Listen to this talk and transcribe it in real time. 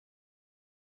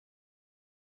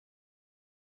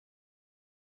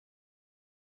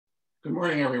Good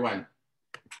morning, everyone.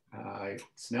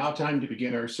 It's now time to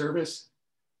begin our service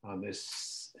on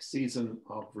this season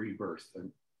of rebirth.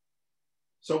 And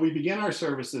so we begin our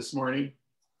service this morning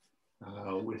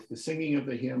with the singing of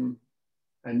the hymn,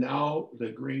 "And Now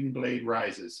the Green Blade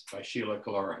Rises" by Sheila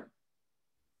Killoran.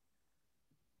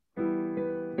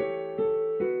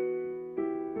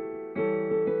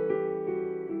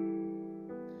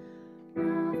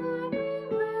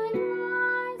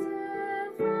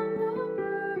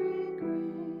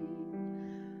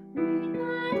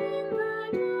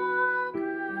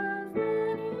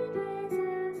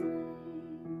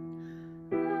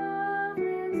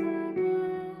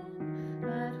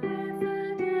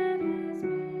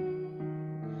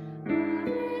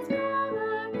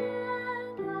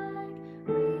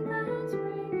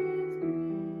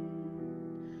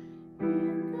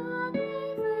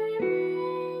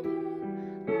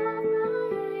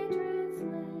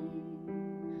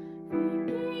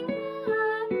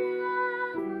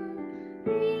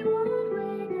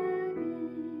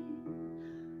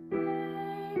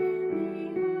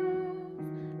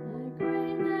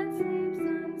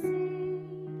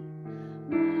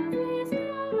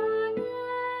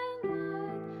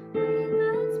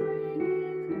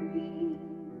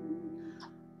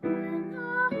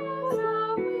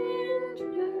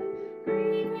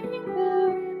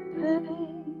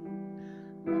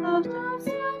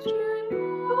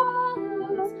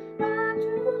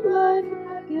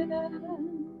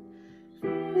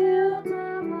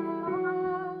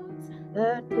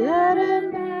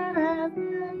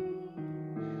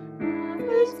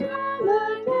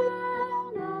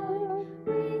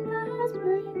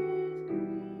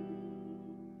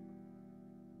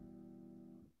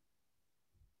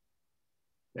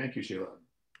 Thank you, Sheila.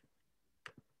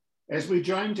 As we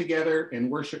join together in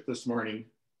worship this morning,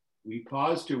 we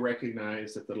pause to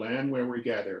recognize that the land where we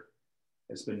gather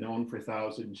has been known for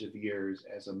thousands of years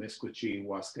as a Misquachee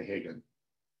Waskahegan,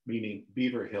 meaning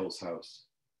Beaver Hills House,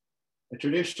 a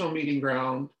traditional meeting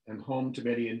ground and home to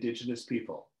many Indigenous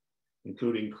people,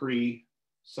 including Cree,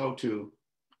 Saulteaux,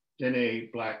 Dene,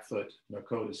 Blackfoot,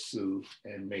 Nakota Sioux,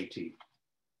 and Métis.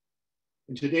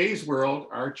 In today's world,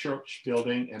 our church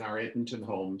building and our Edmonton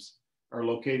homes are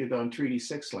located on Treaty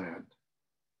 6 land.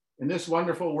 In this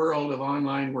wonderful world of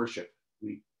online worship,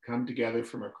 we come together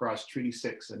from across Treaty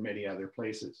 6 and many other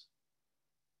places.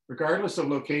 Regardless of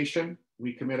location,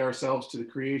 we commit ourselves to the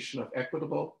creation of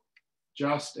equitable,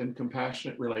 just, and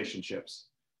compassionate relationships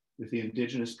with the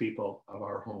Indigenous people of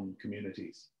our home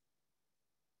communities.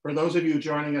 For those of you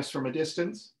joining us from a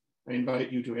distance, I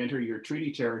invite you to enter your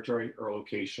treaty territory or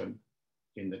location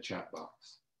in the chat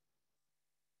box.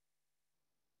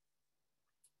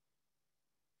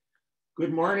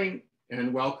 Good morning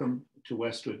and welcome to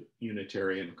Westwood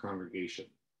Unitarian Congregation,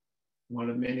 one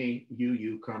of many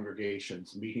UU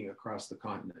congregations meeting across the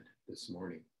continent this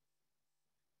morning.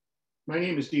 My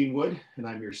name is Dean Wood and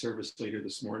I'm your service leader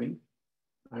this morning.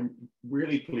 I'm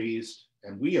really pleased,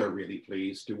 and we are really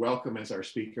pleased, to welcome as our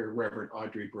speaker Reverend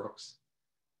Audrey Brooks,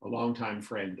 a longtime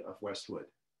friend of Westwood.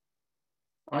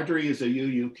 Audrey is a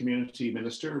UU community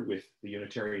minister with the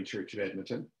Unitarian Church of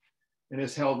Edmonton and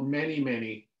has held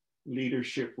many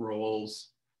leadership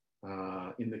roles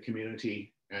in the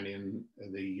community and in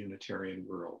the Unitarian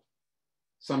world.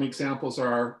 Some examples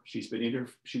are she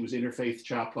was interfaith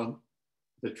chaplain,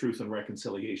 the Truth and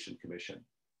Reconciliation Commission.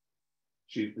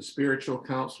 She's the spiritual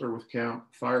counselor with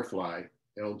Camp Firefly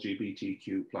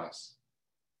LGBTQ+.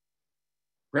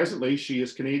 Presently, she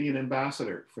is Canadian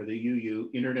ambassador for the UU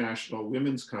International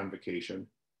Women's Convocation,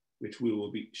 which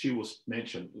she will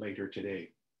mention later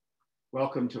today.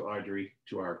 Welcome to Audrey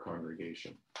to our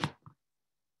congregation.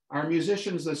 Our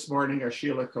musicians this morning are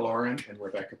Sheila Killoran and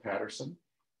Rebecca Patterson.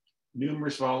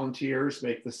 Numerous volunteers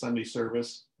make the Sunday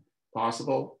service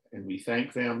possible, and we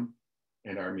thank them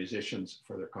and our musicians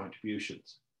for their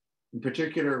contributions. In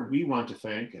particular, we want to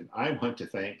thank, and I want to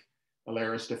thank,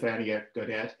 Ilara,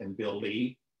 Stefaniuk-Gaudet, and Bill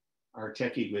Lee, our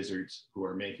techie wizards who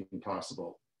are making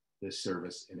possible this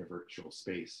service in a virtual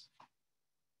space.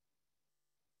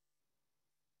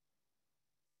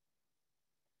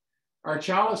 Our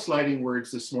chalice lighting words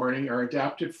this morning are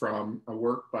adapted from a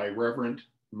work by Reverend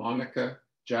Monica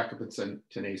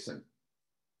Jacobson-Tenason.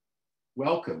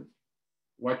 Welcome.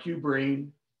 What you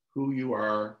bring, who you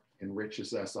are,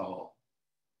 enriches us all.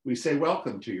 We say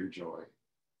welcome to your joy,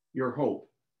 your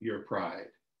hope, your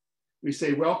pride. We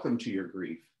say welcome to your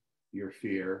grief, your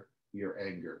fear, your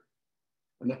anger.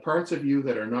 And the parts of you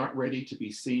that are not ready to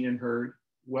be seen and heard,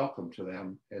 welcome to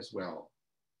them as well.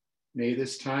 May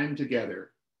this time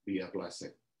together be a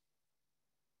blessing.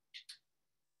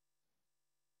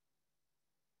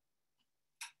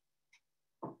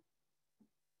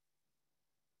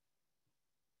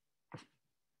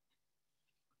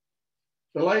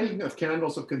 The lighting of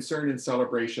candles of concern and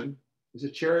celebration is a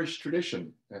cherished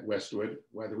tradition at Westwood,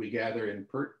 whether we gather in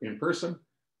person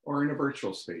or in a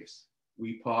virtual space.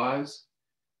 We pause,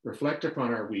 reflect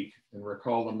upon our week, and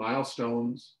recall the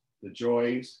milestones, the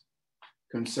joys,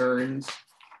 concerns,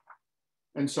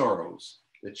 and sorrows,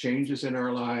 the changes in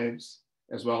our lives,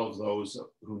 as well as those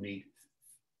who need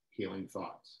healing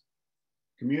thoughts.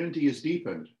 Community is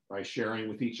deepened by sharing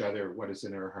with each other what is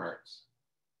in our hearts.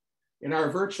 In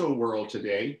our virtual world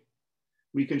today,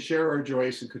 we can share our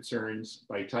joys and concerns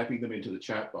by typing them into the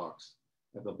chat box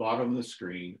at the bottom of the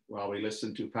screen while we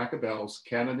listen to Pachelbel's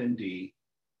Canon in D,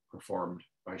 performed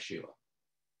by Sheila.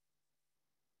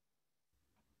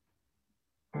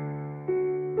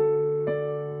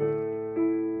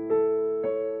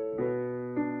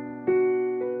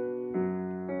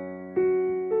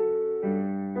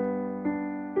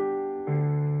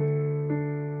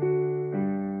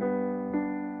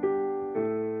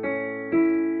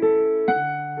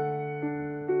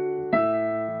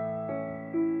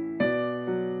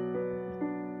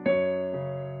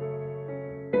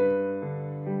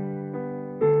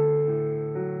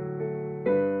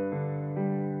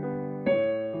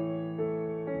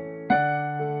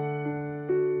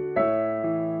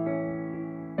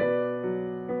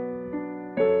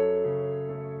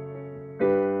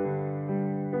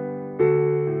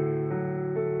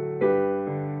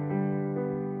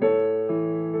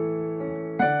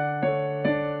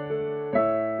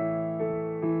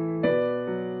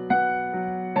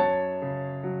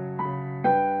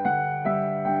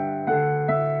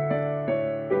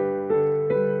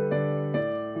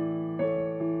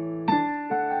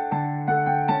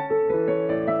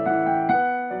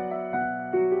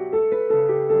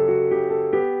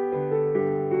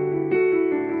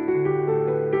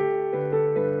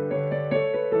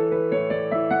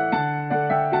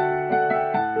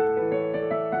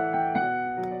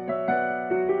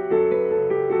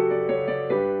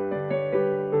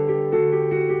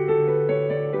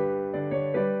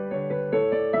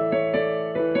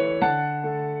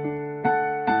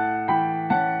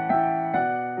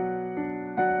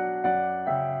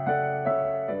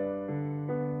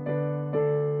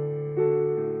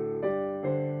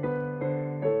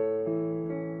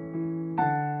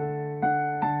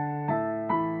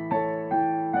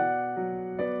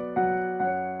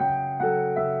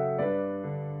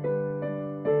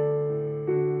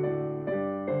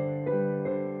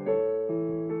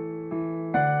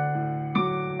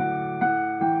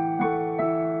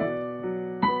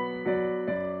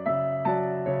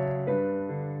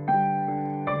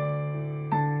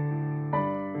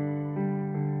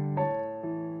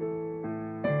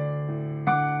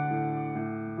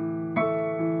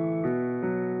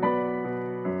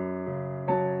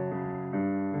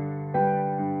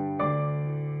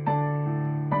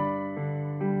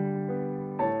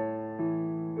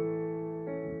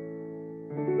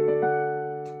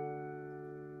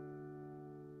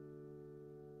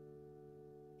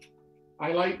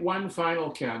 I light one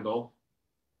final candle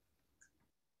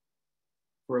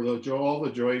for all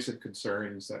the joys and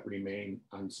concerns that remain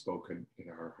unspoken in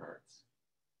our hearts.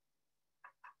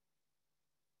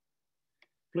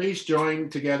 Please join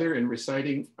together in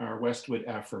reciting our Westwood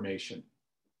affirmation.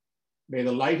 May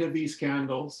the light of these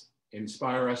candles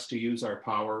inspire us to use our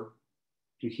power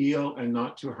to heal and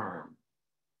not to harm,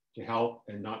 to help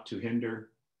and not to hinder,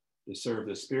 to serve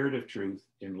the spirit of truth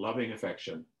in loving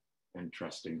affection and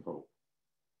trusting hope.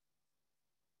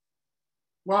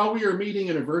 While we are meeting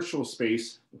in a virtual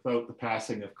space without the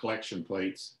passing of collection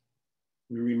plates,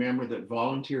 we remember that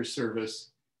volunteer service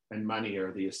and money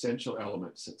are the essential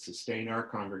elements that sustain our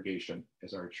congregation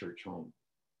as our church home.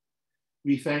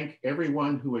 We thank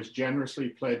everyone who has generously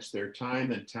pledged their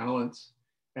time and talents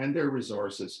and their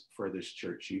resources for this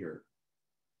church year.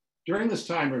 During this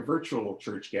time of virtual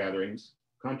church gatherings,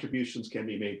 contributions can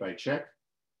be made by check,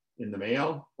 in the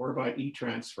mail, or by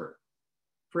e-transfer.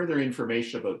 Further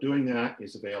information about doing that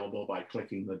is available by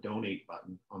clicking the donate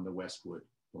button on the Westwood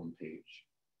homepage.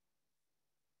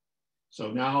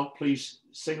 So now please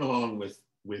sing along with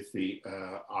the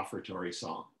offertory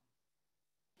song.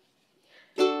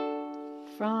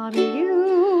 From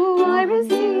you I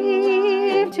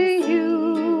receive, to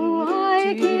you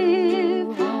I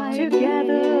give,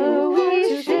 together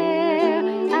we share,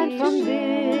 and from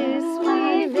this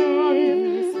we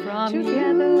live. From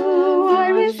together I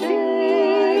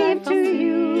receive, to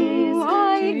you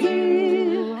I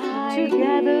give,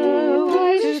 together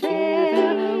we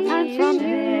share, and from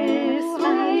this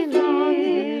we live.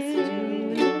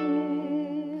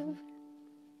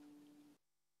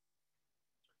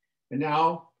 And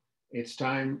now it's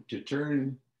time to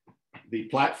turn the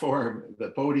platform, the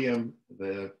podium,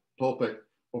 the pulpit,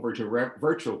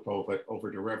 virtual pulpit,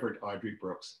 over to Reverend Audrey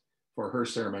Brooks for her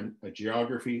sermon, A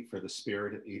Geography for the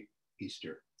Spirit of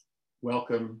Easter.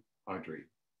 Welcome, Audrey.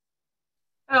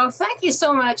 Oh, thank you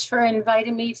so much for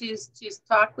inviting me to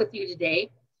talk with you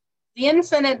today. The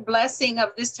infinite blessing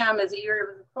of this time of the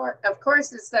year, of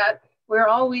course, is that we're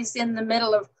always in the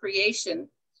middle of creation.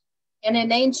 And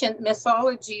in ancient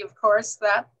mythology, of course,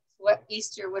 that's what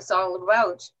Easter was all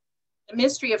about. The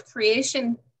mystery of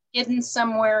creation hidden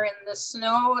somewhere in the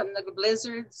snow and the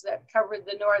blizzards that covered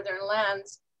the northern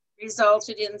lands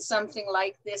resulted in something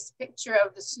like this picture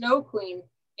of the Snow Queen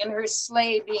in her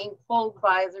sleigh being pulled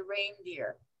by the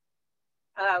reindeer.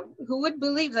 Who would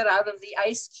believe that out of the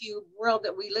ice cube world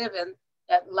that we live in,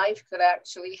 that life could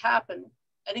actually happen?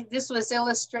 I think this was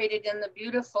illustrated in the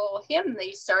beautiful hymn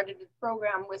they started the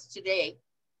program with today.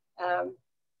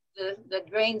 The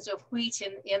grains of wheat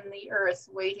in the earth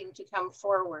waiting to come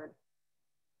forward.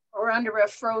 Or under a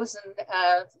frozen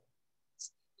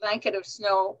blanket of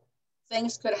snow,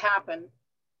 things could happen.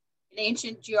 In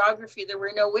ancient geography, there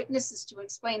were no witnesses to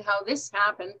explain how this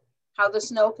happened, how the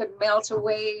snow could melt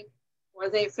away, or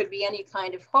there could be any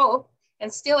kind of hope.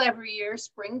 And still every year,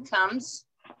 spring comes,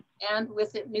 and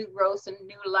with it, new growth and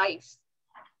new life.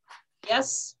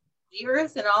 Yes, the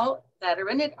earth and all that are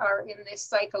in it are in this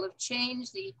cycle of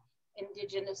change. The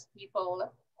indigenous people,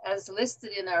 as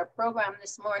listed in our program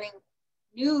this morning,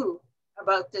 knew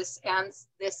about this and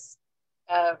this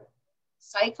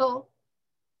cycle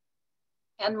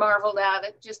and marveled at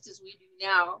it just as we do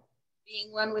now.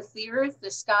 Being one with the earth,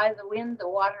 the sky, the wind, the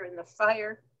water, and the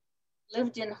fire,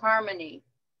 lived in harmony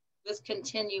with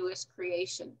continuous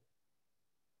creation.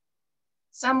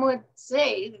 Some would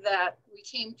say that we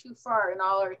came too far in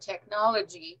all our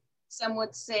technology. Some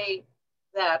would say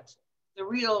that the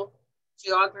real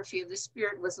geography of the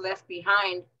spirit was left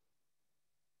behind.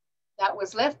 That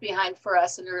was left behind for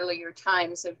us in earlier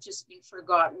times have just been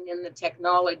forgotten in the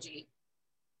technology.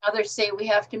 Others say we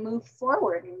have to move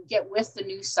forward and get with the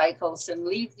new cycles and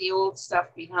leave the old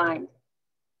stuff behind.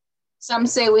 Some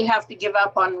say we have to give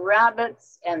up on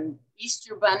rabbits and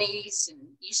Easter bunnies and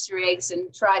Easter eggs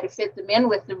and try to fit them in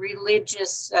with the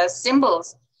religious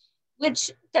symbols,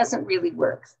 which doesn't really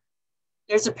work.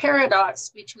 There's a paradox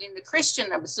between the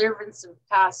Christian observance of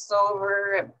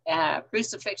Passover,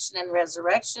 crucifixion and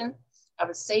resurrection of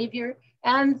a savior,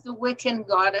 and the Wiccan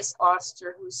goddess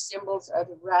Oster, whose symbols are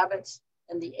the rabbit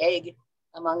and the egg,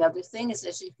 among other things,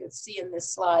 as you can see in this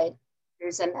slide.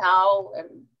 There's an owl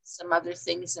and some other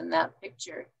things in that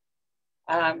picture.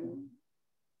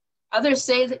 Others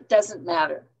say that it doesn't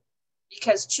matter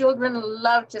because children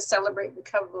love to celebrate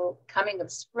the coming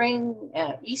of spring,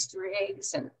 Easter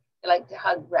eggs, and they like to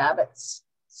hug rabbits,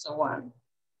 so on.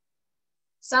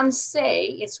 Some say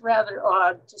it's rather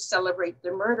odd to celebrate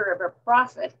the murder of a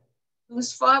prophet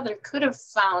whose father could have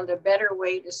found a better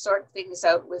way to sort things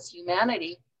out with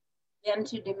humanity than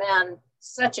to demand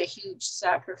such a huge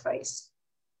sacrifice.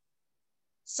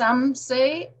 Some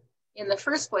say, in the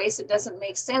first place, it doesn't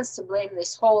make sense to blame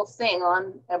this whole thing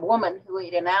on a woman who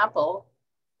ate an apple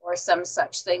or some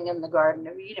such thing in the Garden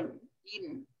of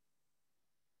Eden.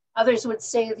 Others would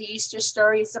say the Easter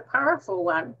story is a powerful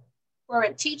one, for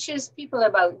it teaches people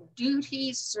about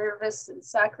duty, service, and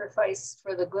sacrifice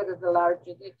for the good of the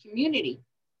larger community.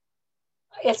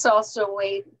 It's also a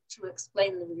way to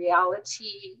explain the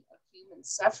reality of human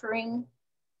suffering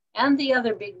and the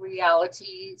other big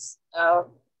realities of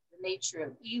the nature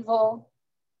of evil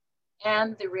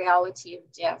and the reality of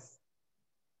death.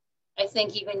 I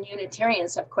think even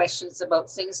Unitarians have questions about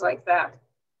things like that,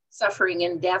 suffering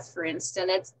and death, for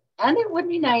instance. And it would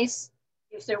be nice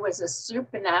if there was a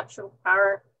supernatural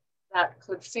power that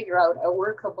could figure out a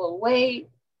workable way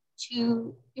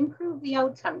to improve the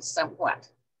outcomes somewhat.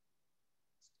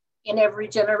 In every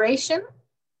generation,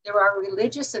 there are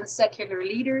religious and secular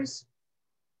leaders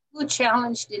who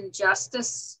challenged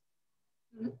injustice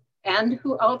and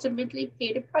who ultimately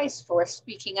paid a price for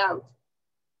speaking out.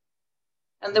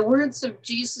 And the words of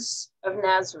Jesus of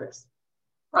Nazareth,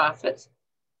 prophet,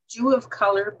 Jew of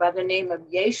color by the name of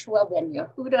Yeshua ben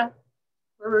Yehuda,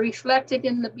 were reflected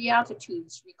in the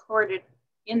Beatitudes recorded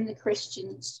in the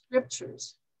Christian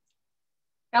scriptures.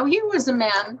 Now here was a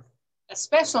man, a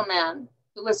special man,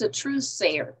 who was a truth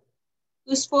sayer,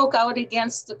 who spoke out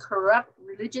against the corrupt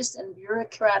religious and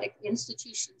bureaucratic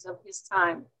institutions of his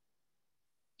time.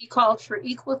 He called for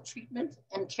equal treatment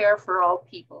and care for all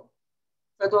people,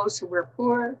 for those who were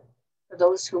poor, for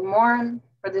those who mourn,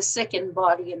 for the sick in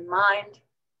body and mind,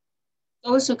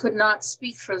 those who could not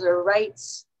speak for their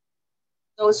rights,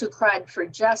 those who cried for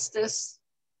justice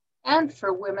and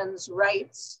for women's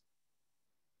rights,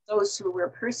 those who were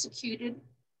persecuted,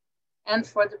 and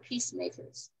for the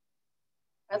peacemakers.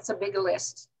 That's a big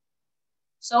list.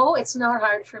 So it's not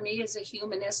hard for me as a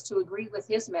humanist to agree with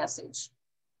his message.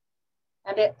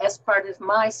 And as part of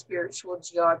my spiritual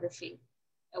geography,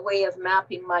 a way of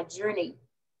mapping my journey,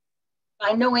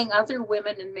 by knowing other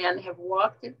women and men have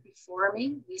walked it before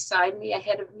me, beside me,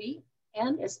 ahead of me,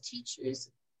 and as teachers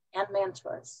and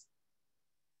mentors.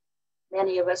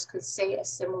 Many of us could say a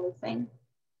similar thing.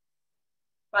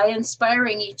 By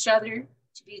inspiring each other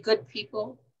to be good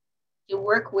people, to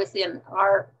work within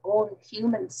our own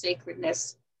human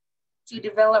sacredness, to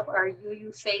develop our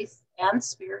UU faith and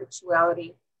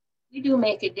spirituality, we do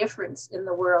make a difference in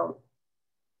the world.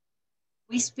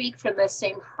 We speak from the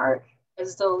same heart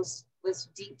as those with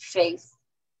deep faith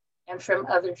and from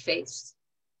other faiths.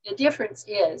 The difference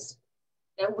is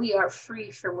that we are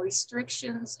free from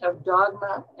restrictions of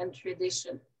dogma and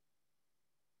tradition.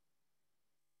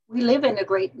 We live in a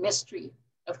great mystery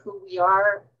of who we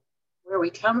are, where we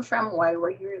come from, why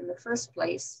we're here in the first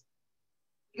place.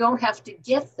 We don't have to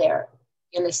get there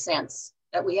in a sense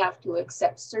that we have to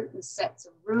accept certain sets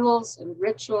of rules and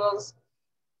rituals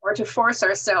or to force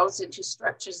ourselves into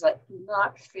structures that do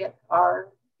not fit our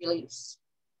beliefs.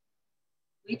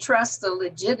 We trust the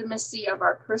legitimacy of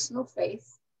our personal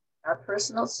faith, our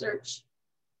personal search,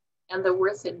 and the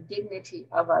worth and dignity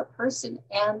of our person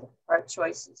and our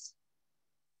choices.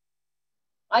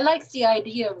 I like the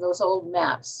idea of those old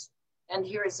maps, and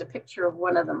here is a picture of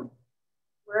one of them,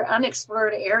 where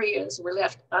unexplored areas were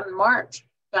left unmarked,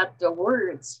 but the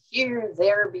words, "Here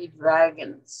there be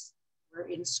dragons," were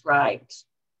inscribed.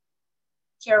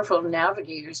 Careful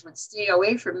navigators would stay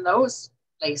away from those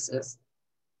places,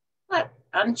 but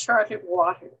uncharted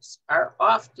waters are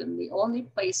often the only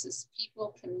places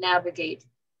people can navigate.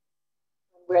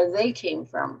 Where they came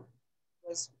from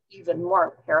was even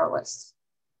more perilous.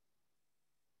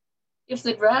 If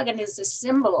the dragon is a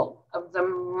symbol of the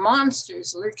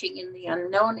monsters lurking in the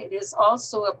unknown, it is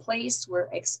also a place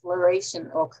where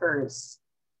exploration occurs.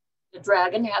 The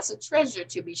dragon has a treasure,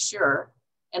 to be sure,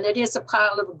 and it is a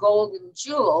pile of gold and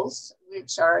jewels,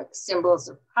 which are symbols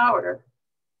of power.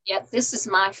 Yet this is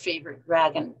my favorite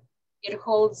dragon. It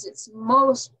holds its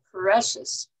most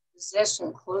precious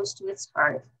possession close to its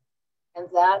heart, and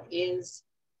that is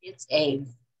its egg.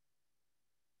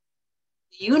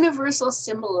 The universal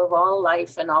symbol of all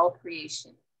life and all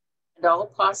creation and all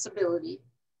possibility,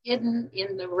 hidden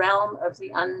in the realm of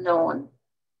the unknown,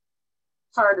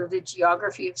 part of the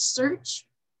geography of search,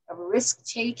 of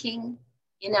risk-taking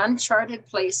in uncharted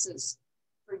places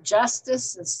for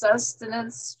justice and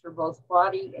sustenance for both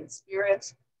body and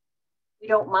spirit. We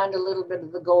don't mind a little bit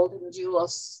of the golden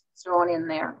jewels thrown in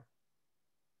there.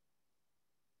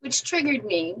 Which triggered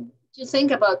me to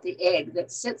think about the egg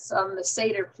that sits on the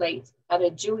Seder plate at a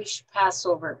Jewish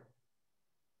Passover.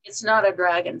 It's not a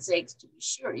dragon's egg, to be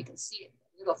sure. You can see it,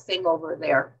 a little thing over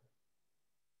there.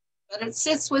 But it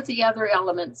sits with the other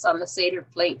elements on the Seder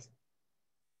plate.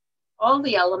 All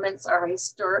the elements are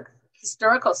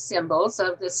historical symbols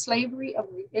of the slavery of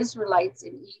the Israelites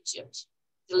in Egypt,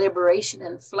 the liberation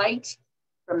and flight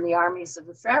from the armies of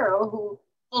the Pharaoh, who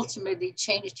ultimately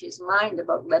changed his mind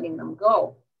about letting them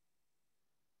go.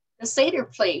 The Seder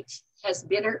plate has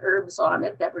bitter herbs on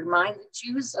it that remind the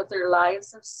Jews of their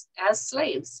lives as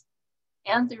slaves.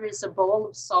 And there is a bowl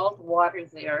of salt water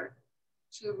there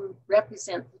to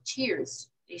represent the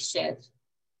tears they shed,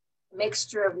 a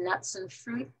mixture of nuts and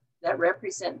fruit that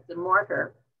represent the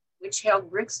mortar, which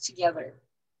held bricks together.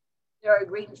 There are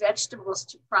green vegetables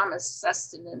to promise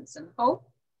sustenance and hope.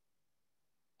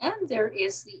 And there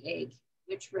is the egg,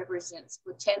 which represents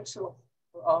potential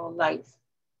for all life.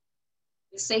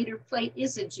 The Seder plate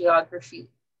is a geography,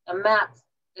 a map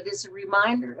that is a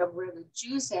reminder of where the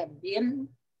Jews have been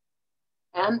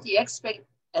and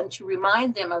to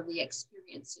remind them of the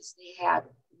experiences they had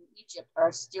in Egypt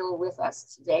are still with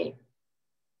us today.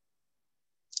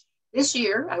 This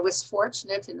year, I was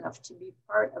fortunate enough to be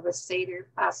part of a Seder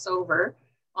Passover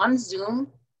on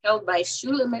Zoom held by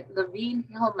Sheila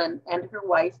Levine-Hillman and her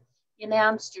wife in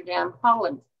Amsterdam,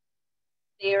 Holland.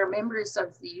 They are members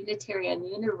of the Unitarian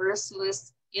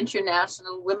Universalist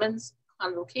International Women's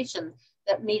Convocation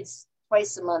that meets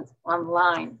twice a month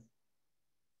online.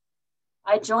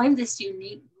 I joined this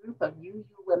unique group of UU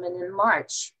women in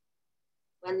March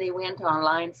when they went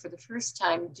online for the first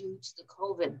time due to the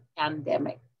COVID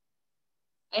pandemic.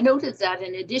 I noted that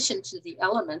in addition to the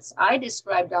elements I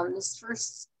described on this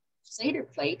first Seder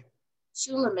plate,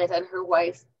 Shulamit and her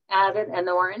wife added an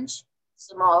orange,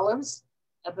 some olives,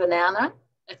 a banana,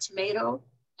 a tomato,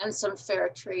 and some fair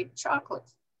trade chocolate.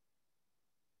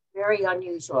 Very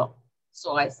unusual,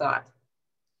 so I thought.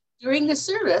 During the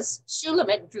service,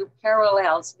 Shulamit drew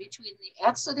parallels between the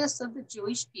exodus of the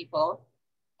Jewish people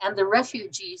and the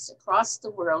refugees across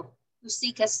the world who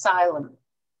seek asylum,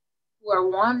 who are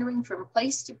wandering from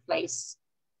place to place,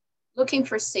 looking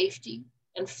for safety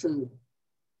and food.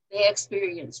 They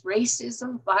experience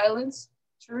racism, violence,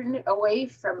 turn away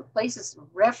from places of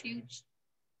refuge.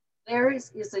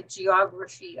 Theirs is a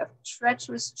geography of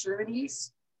treacherous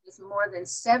journeys, with more than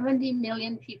 70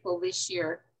 million people this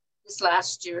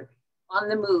last year, on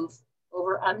the move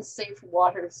over unsafe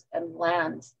waters and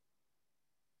land.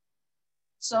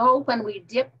 So when we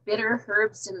dip bitter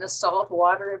herbs in the salt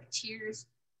water of tears,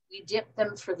 we dip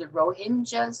them for the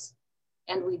Rohingyas,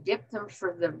 and we dip them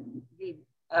for the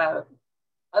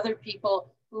other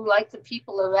people who, like the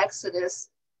people of Exodus,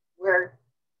 were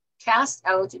cast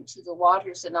out into the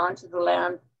waters and onto the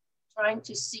land, trying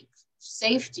to seek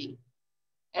safety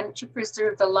and to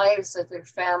preserve the lives of their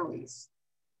families.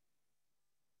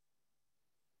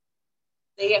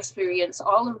 They experience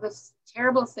all of the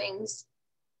terrible things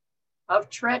of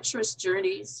treacherous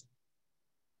journeys.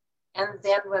 And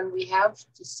then when we have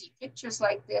to see pictures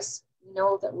like this, we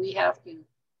know that we have to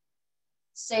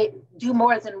do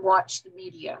more than watch the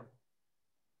media.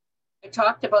 I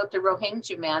talked about the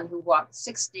Rohingya man who walked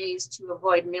 6 days to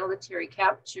avoid military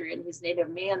capture in his native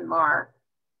Myanmar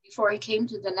before he came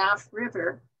to the Naf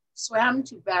River, swam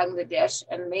to Bangladesh,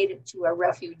 and made it to a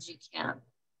refugee camp.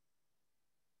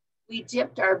 We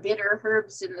dipped our bitter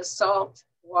herbs in the salt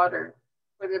water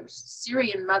for the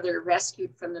Syrian mother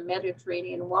rescued from the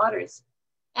Mediterranean waters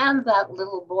and that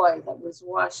little boy that was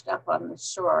washed up on the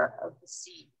shore of the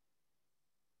sea.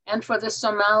 And for the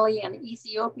Somali and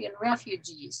Ethiopian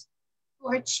refugees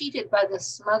who are cheated by the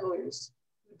smugglers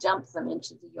who dump them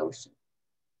into the ocean.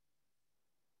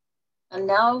 And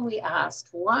now we ask,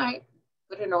 why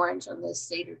put an orange on this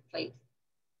Seder plate?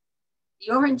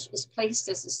 The orange is placed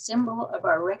as a symbol of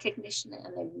our recognition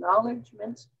and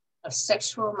acknowledgement of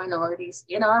sexual minorities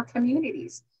in our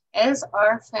communities as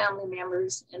our family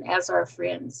members and as our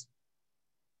friends.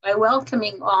 By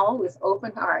welcoming all with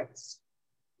open hearts,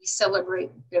 we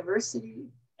celebrate diversity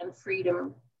and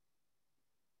freedom.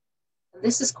 And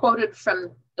this is quoted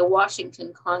from the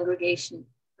Washington Congregation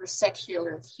for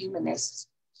Secular Humanist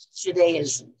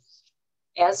Judaism,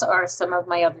 as are some of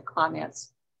my other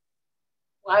comments.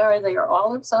 Why are there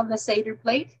olives on the Seder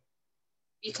plate?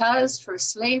 Because for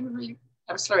slavery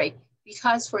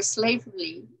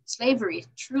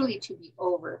truly to be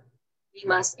over, we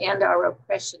must end our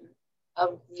oppression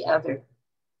of the other.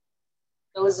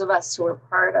 Those of us who are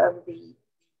part of the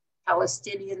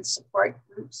Palestinian support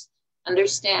groups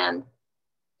understand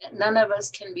that none of us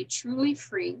can be truly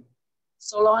free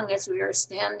so long as we are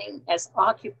standing as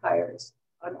occupiers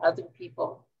on other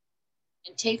people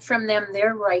and take from them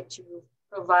their right to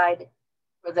provide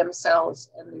for themselves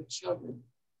and their children.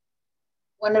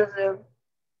 One of the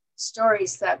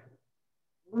stories that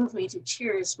moved me to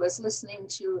tears was listening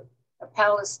to a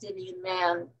Palestinian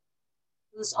man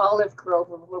whose olive grove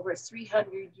of over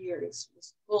 300 years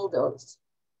was bulldozed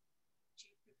to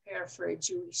prepare for a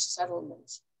Jewish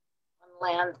settlement on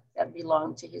land that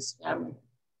belonged to his family.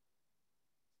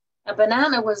 A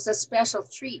banana was a special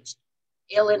treat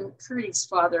Alan Kurdi's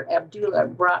father, Abdullah,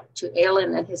 brought to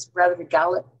Alan and his brother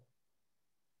Galip.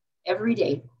 Every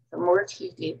day from work,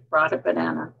 he brought a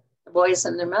banana. The boys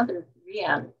and their mother,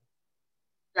 Rian,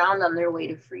 drowned on their way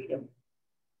to freedom.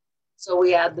 So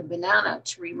we add the banana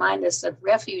to remind us of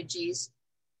refugees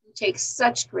who take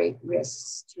such great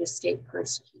risks to escape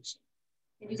persecution.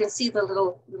 And you can see the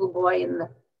little boy in the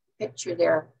picture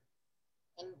there,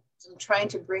 and trying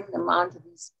to bring them onto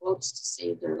these boats to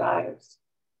save their lives.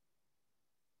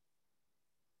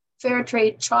 Fair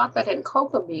trade chocolate and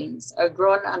cocoa beans are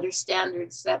grown under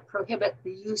standards that prohibit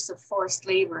the use of forced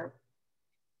labor.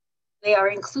 They are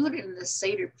included in the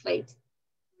Seder plate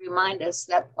to remind us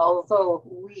that although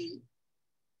we,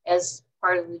 as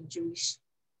part of the Jewish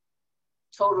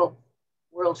total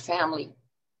world family,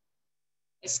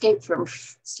 escaped from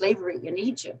slavery in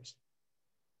Egypt,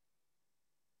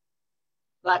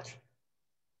 but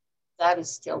that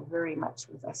is still very much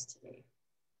with us today.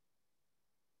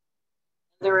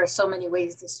 There are so many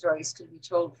ways the stories could be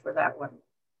told for that one.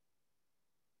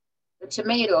 The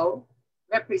tomato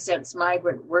represents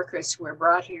migrant workers who are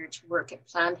brought here to work at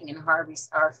planting and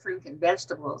harvest our fruit and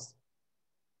vegetables,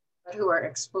 but who are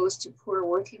exposed to poor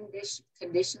working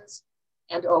conditions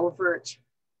and overt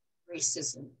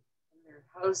racism in their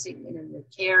housing and in their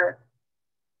care.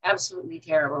 Absolutely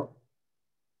terrible.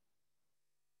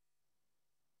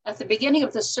 At the beginning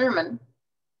of the sermon,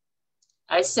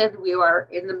 I said we are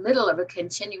in the middle of a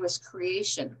continuous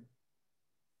creation,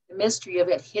 the mystery of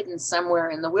it hidden somewhere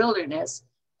in the wilderness,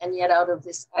 And yet out of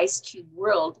this ice cube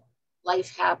world,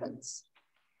 life happens.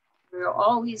 We're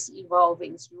always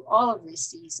evolving through all of these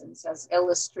seasons, as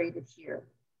illustrated here.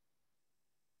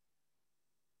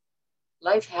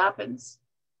 Life happens,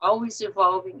 always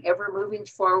evolving, ever moving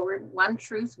forward, one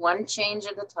truth, one change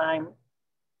at a time.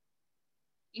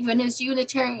 Even as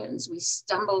Unitarians, we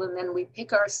stumble and then we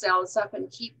pick ourselves up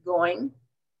and keep going,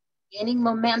 gaining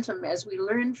momentum as we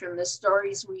learn from the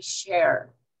stories we share,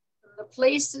 from the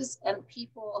places and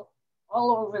people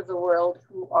all over the world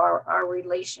who are our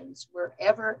relations,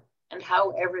 wherever and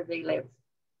however they live.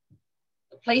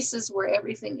 The places where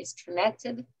everything is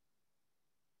connected,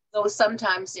 though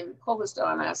sometimes imposed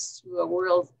on us through a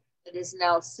world that is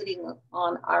now sitting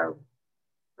on our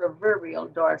proverbial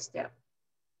doorstep.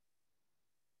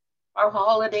 Our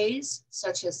holidays,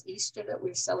 such as Easter that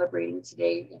we're celebrating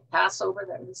today, and Passover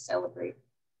that we celebrate,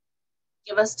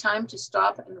 give us time to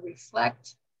stop and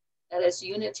reflect that as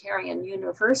Unitarian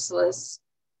Universalists,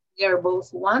 we are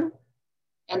both one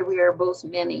and we are both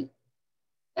many,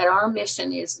 that our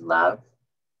mission is love,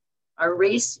 our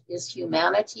race is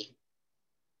humanity,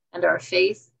 and our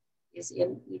faith is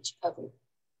in each other.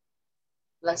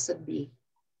 Blessed be.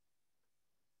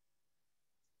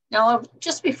 Now,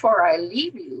 just before I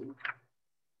leave you,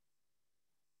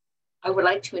 I would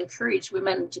like to encourage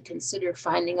women to consider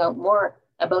finding out more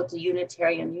about the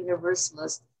Unitarian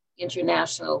Universalist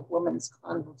International Women's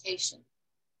Convocation.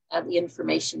 The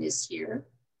information is here.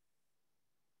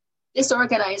 This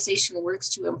organization works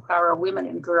to empower women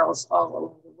and girls all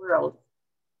over the world.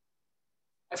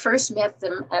 I first met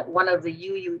them at one of the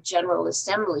UU General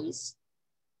Assemblies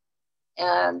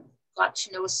and got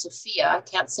to know Sophia. I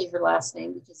can't say her last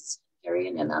name because it's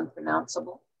Hungarian and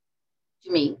unpronounceable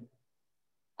to me.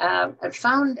 I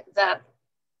found that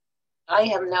I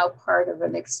am now part of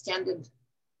an extended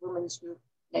women's group,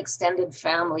 an extended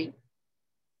family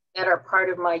that are part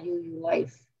of my UU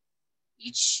life.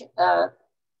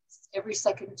 Every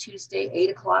second Tuesday,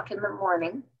 8 o'clock in the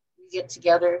morning, we get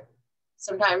together,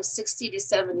 sometimes 60 to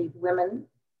 70 women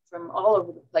from all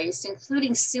over the place,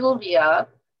 including Sylvia,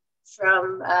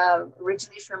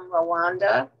 originally from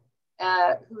Rwanda,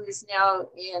 who is now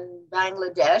in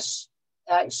Bangladesh.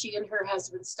 She and her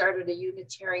husband started a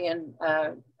Unitarian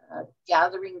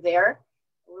gathering there,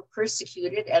 were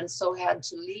persecuted and so had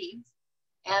to leave.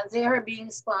 And they are being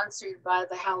sponsored by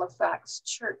the Halifax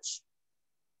Church.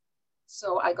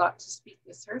 So I got to speak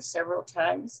with her several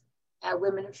times.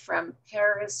 Women from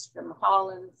Paris, from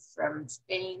Holland, from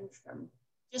Spain, from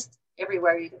just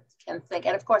everywhere you can think.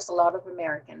 And of course, a lot of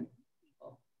American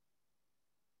people.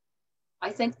 I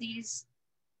think these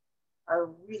are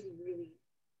really, really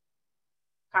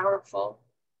powerful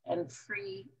and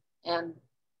free and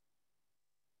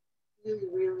really,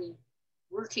 really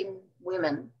working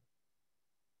women.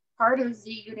 Part of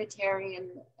the Unitarian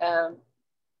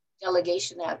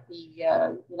delegation at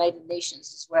the United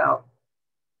Nations as well.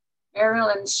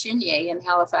 Marilyn Chenier in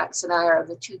Halifax and I are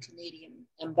the two Canadian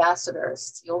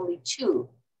ambassadors, the only two.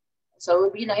 So it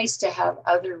would be nice to have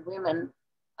other women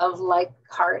of like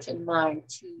heart and mind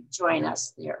to join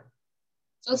us there.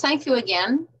 So thank you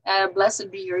again.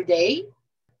 Blessed be your day.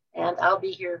 And I'll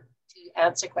be here to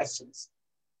answer questions.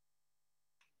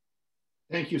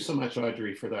 Thank you so much,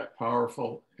 Audrey, for that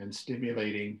powerful and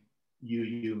stimulating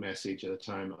UU message at the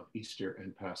time of Easter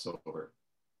and Passover.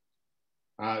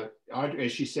 Audrey,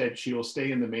 as she said, she will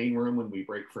stay in the main room when we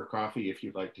break for coffee if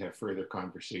you'd like to have further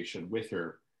conversation with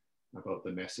her about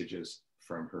the messages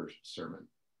from her sermon.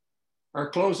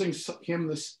 Our closing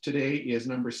hymn today is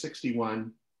number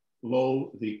 61,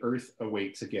 Lo, the Earth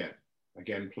Awaits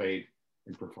Again played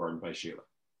and performed by Sheila.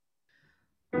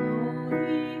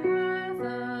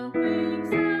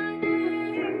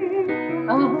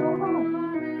 Hallelujah.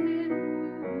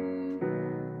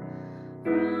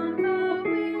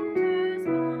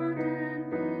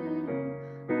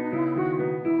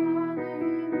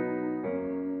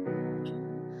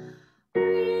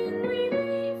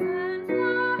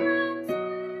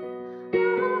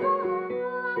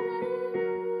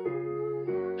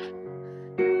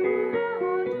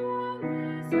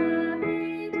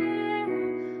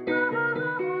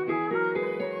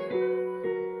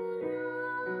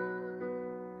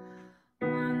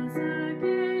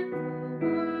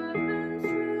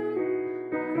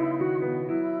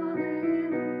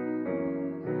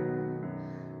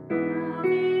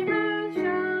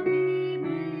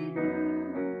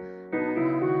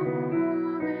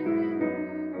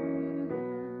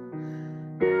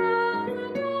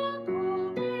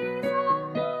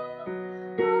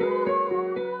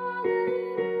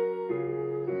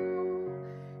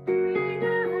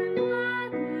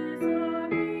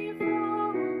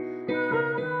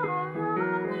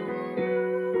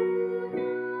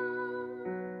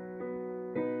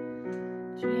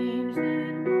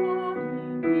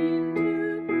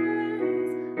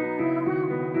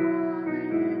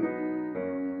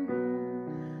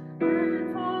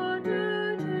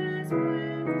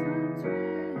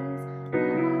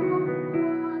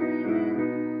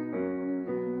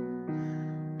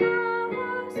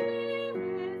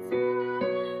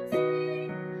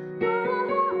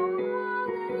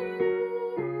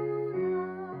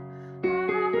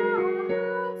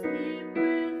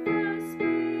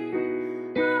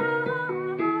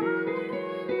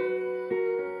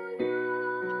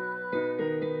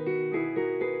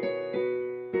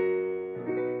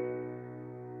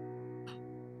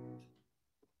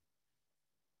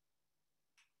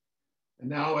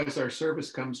 as our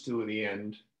service comes to the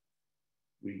end,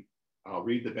 I'll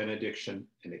read the benediction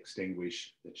and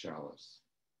extinguish the chalice.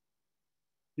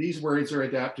 These words are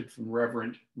adapted from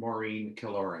Reverend Maureen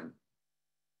Killoran.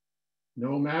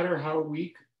 No matter how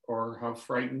weak or how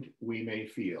frightened we may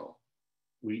feel,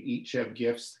 we each have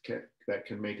gifts that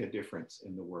can make a difference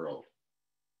in the world.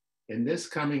 In this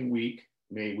coming week,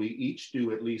 may we each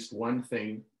do at least one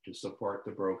thing to support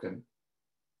the broken,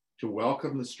 to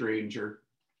welcome the stranger,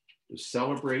 to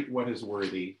celebrate what is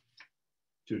worthy,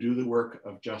 to do the work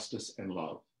of justice and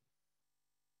love.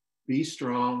 Be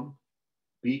strong,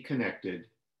 be connected,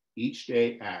 each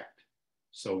day act,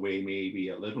 so we may be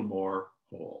a little more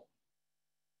whole.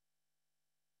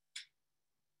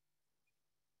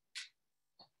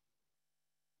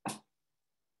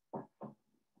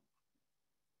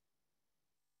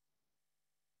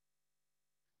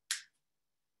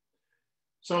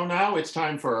 So now it's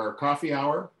time for our coffee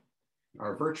hour,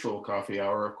 our virtual coffee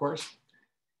hour, of course.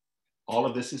 All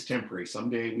of this is temporary.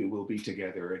 Someday we will be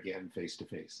together again face to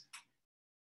face.